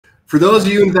For those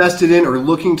of you invested in or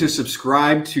looking to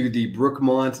subscribe to the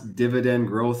Brookmont Dividend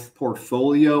Growth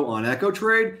Portfolio on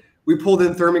EchoTrade, we pulled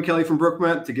in Thurman Kelley from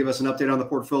Brookmont to give us an update on the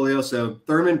portfolio. So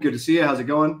Thurman, good to see you. How's it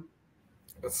going?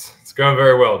 It's going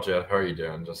very well, Jeff. How are you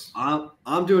doing?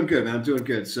 I'm doing good, man. I'm doing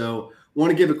good. So want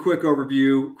to give a quick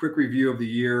review of the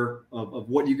year of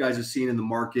what you guys have seen in the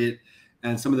market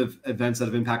and some of the events that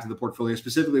have impacted the portfolio.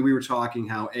 Specifically, we were talking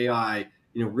how AI,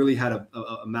 really had a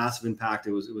massive impact.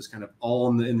 It was kind of all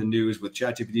in the news with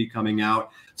ChatGPT coming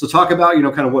out. So talk about,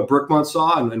 kind of what Brookmont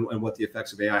saw and what the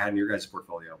effects of AI had in your guys'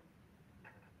 portfolio.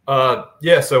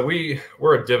 Yeah, so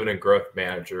we're a dividend growth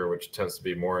manager, which tends to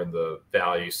be more in the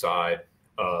value side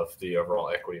of the overall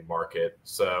equity market.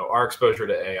 So our exposure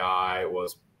to AI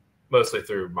was mostly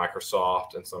through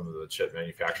Microsoft and some of the chip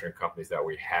manufacturing companies that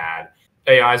we had.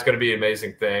 AI is going to be an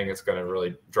amazing thing. It's going to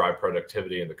really drive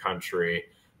productivity in the country.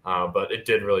 But it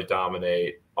did really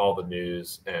dominate all the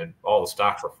news and all the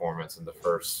stock performance in the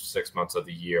first 6 months of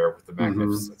the year, with the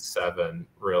Magnificent Seven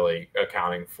really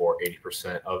accounting for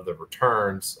 80% of the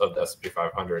returns of the S&P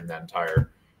 500 in that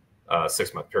entire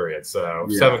 6-month period. So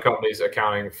 7 companies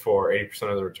accounting for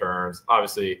 80% of the returns.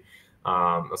 Obviously,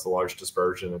 that's a large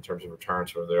dispersion in terms of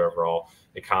returns for the overall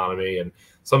economy. And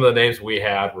some of the names we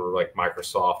had were like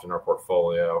Microsoft in our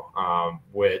portfolio,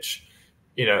 which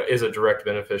is a direct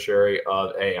beneficiary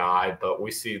of AI, but we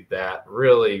see that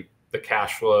really the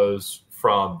cash flows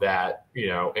from that,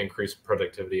 increased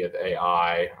productivity of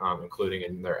AI, including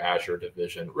in their Azure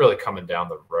division, really coming down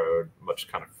the road much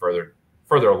kind of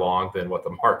further along than what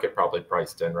the market probably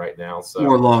priced in right now. So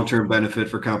more long-term benefit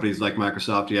for companies like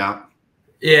Microsoft.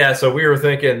 Yeah, so we were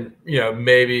thinking,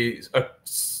 maybe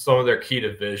some of their key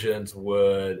divisions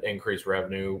would increase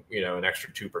revenue, an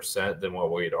extra 2% than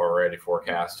what we'd already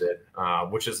forecasted,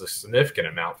 which is a significant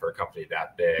amount for a company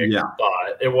that big. Yeah.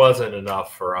 But it wasn't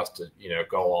enough for us to,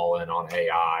 go all in on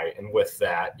AI. And with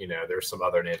that, there's some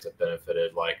other names that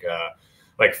benefited, like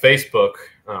Facebook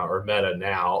or Meta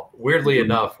now, weirdly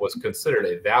enough, was considered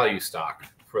a value stock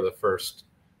for the first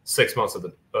 6 months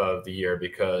of the year,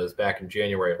 because back in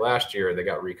January of last year, they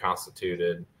got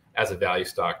reconstituted as a value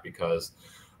stock because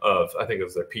of, I think it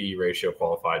was their PE ratio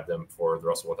qualified them for the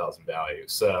Russell 1000 value.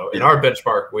 So in our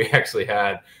benchmark, we actually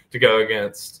had to go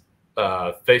against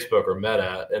Facebook or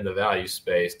Meta in the value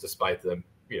space, despite them,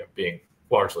 being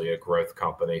largely a growth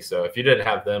company. So if you didn't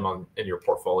have them in your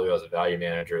portfolio as a value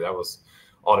manager, that was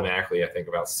automatically, I think,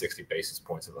 about 60 basis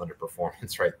points of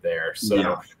underperformance right there.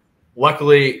 So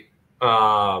luckily,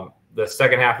 the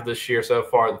second half of this year so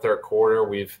far, the third quarter,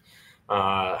 we've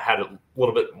had a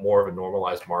little bit more of a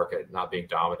normalized market, not being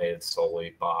dominated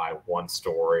solely by one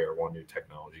story or one new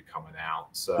technology coming out.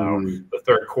 So the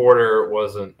third quarter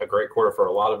wasn't a great quarter for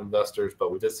a lot of investors,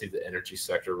 but we did see the energy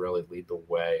sector really lead the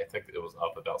way. I think it was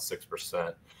up about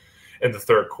 6% in the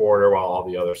third quarter, while all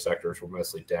the other sectors were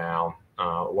mostly down.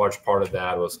 A large part of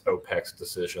that was OPEC's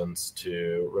decisions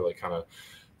to really kind of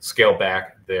scale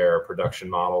back their production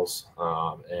models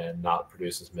and not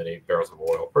produce as many barrels of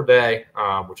oil per day,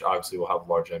 which obviously will have a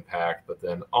large impact. But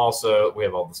then also we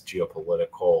have all this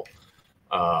geopolitical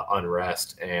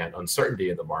unrest and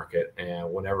uncertainty in the market.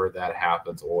 And whenever that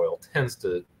happens, oil tends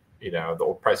to,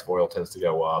 the price of oil tends to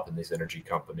go up, and these energy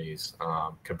companies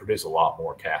can produce a lot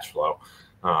more cash flow,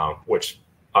 which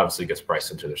obviously gets priced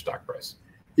into their stock price.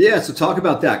 Yeah, so talk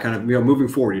about that kind of, moving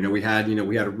forward. We had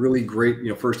a really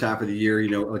great, first half of the year,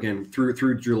 again,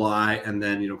 through July, and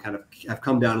then, kind of have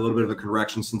come down a little bit of a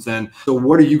correction since then. So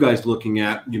what are you guys looking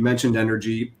at? You mentioned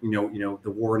energy,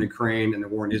 the war in Ukraine and the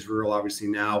war in Israel, obviously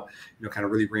now, kind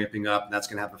of really ramping up, and that's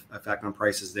going to have an effect on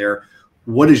prices there.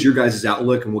 What is your guys'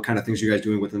 outlook, and what kind of things are you guys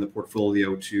doing within the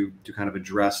portfolio to kind of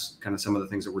address kind of some of the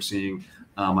things that we're seeing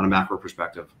on a macro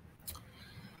perspective?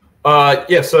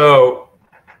 Yeah, so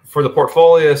for the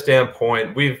portfolio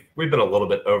standpoint, we've been a little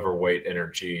bit overweight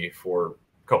energy for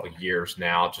a couple of years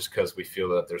now, just because we feel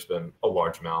that there's been a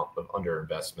large amount of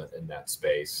underinvestment in that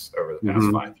space over the past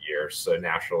 5 years. So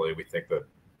naturally, we think the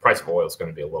price of oil is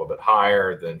going to be a little bit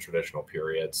higher than traditional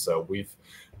periods. So we've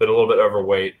been a little bit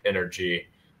overweight energy.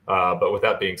 But with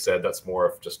that being said, that's more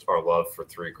of just our love for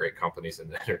 3 great companies in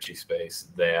the energy space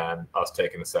than us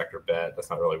taking a sector bet. That's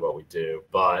not really what we do.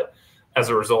 But as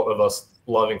a result of us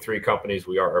loving 3 companies,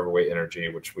 we are overweight energy,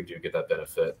 which we do get that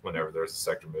benefit whenever there's a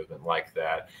sector movement like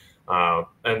that.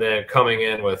 And then coming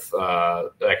in with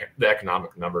the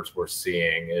economic numbers we're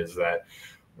seeing is that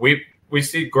we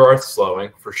see growth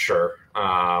slowing for sure.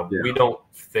 We don't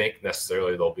think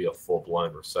necessarily there'll be a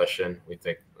full-blown recession. We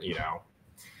think,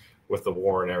 with the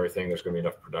war and everything, there's going to be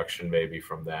enough production maybe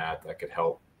from that could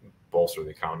help bolster the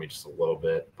economy just a little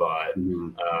bit, but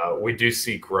we do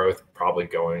see growth probably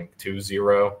going to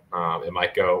zero. It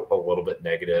might go a little bit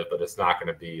negative, but it's not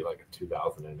going to be like a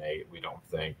 2008. We don't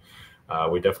think.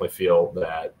 We definitely feel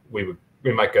that we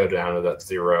might go down to that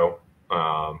zero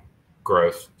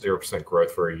growth, 0%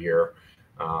 growth for a year,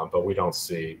 but we don't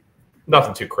see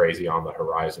nothing too crazy on the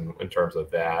horizon in terms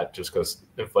of that, just because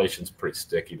inflation's pretty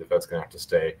sticky. The Fed's going to have to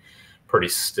stay pretty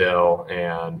still,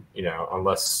 and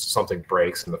unless something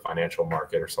breaks in the financial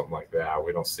market or something like that,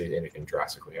 we don't see anything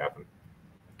drastically happen.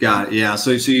 Got it. Yeah.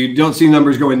 So you don't see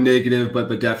numbers going negative, but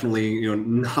definitely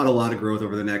not a lot of growth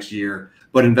over the next year.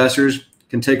 But investors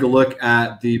can take a look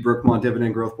at the Brookmont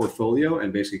Dividend Growth portfolio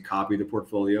and basically copy the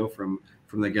portfolio from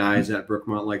the guys at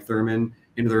Brookmont like Thurman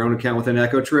into their own account with an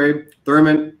Echo Trade.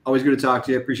 Thurman, always good to talk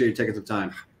to you. Appreciate you taking some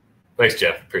time. Thanks,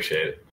 Jeff. Appreciate it.